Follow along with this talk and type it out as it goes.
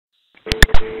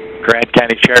Grant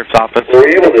County Sheriff's Office. Were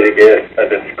you able to get a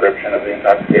description of the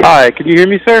intoxication? Hi, can you hear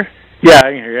me, sir? Yeah,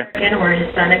 I can hear you. And or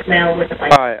Hispanic male with a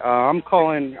license. Hi, I'm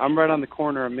calling. I'm right on the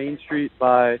corner of Main Street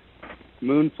by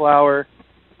Moonflower,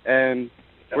 and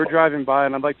we're driving by,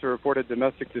 and I'd like to report a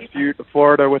domestic dispute.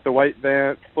 Florida with a white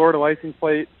van, Florida license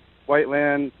plate, white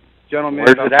land, gentleman,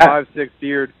 Where's about it at? 5'6",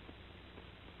 beard.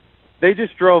 They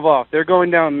just drove off. They're going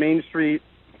down Main Street.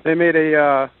 They made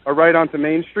a right onto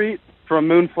Main Street from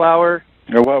Moonflower.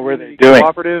 Or what were they doing?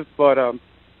 Cooperative, but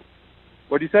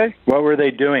what'd you say? What were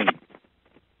they doing?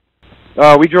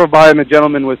 We drove by, and the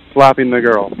gentleman was slapping the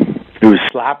girl. He was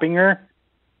slapping her?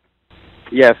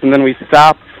 Yes, and then we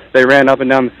stopped. They ran up and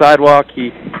down the sidewalk.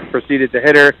 He proceeded to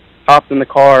hit her, hopped in the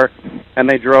car, and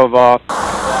they drove off.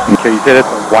 Okay, you said it's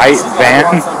a white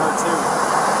van?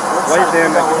 White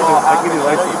van, I give you the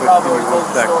license, but give me 1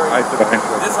 sec.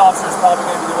 This officer is probably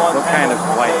going to be the one. What kind of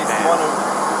white van?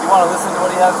 You want to listen to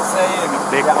what he has to say? And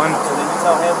a big one? And then you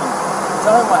tell him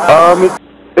what happened.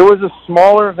 It was a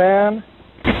smaller van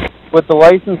with the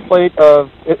license plate of,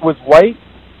 it was white,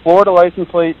 Florida license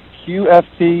plate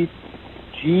QFT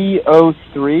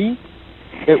G03.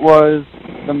 It was,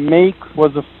 the make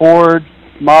was a Ford,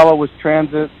 model was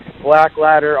Transit, black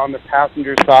ladder on the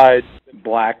passenger side.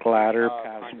 Black ladder,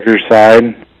 passenger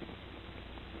side.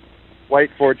 White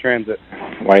Ford Transit.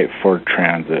 White Ford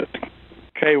Transit.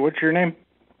 Okay, what's your name?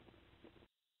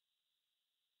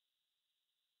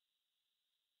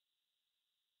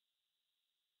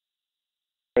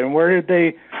 And where did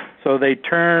they, so they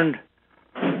turned,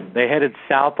 they headed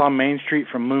south on Main Street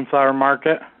from Moonflower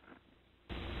Market?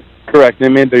 Correct, they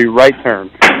made the right turn.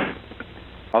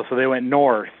 Oh, so they went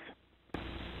north.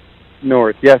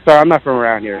 North, yes, sorry, I'm not from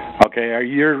around here. Okay,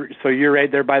 so you're right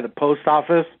there by the post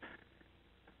office?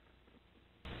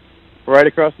 Right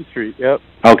across the street, yep.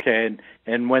 Okay,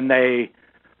 and when they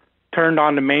turned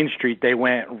onto Main Street, they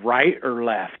went right or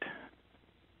left?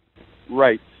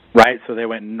 Right. Right, so they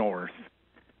went north.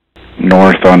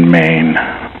 North on Main.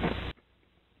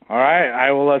 All right,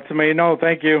 I will let somebody know.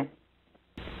 Thank you.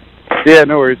 Yeah,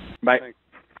 no worries. Bye. Thanks.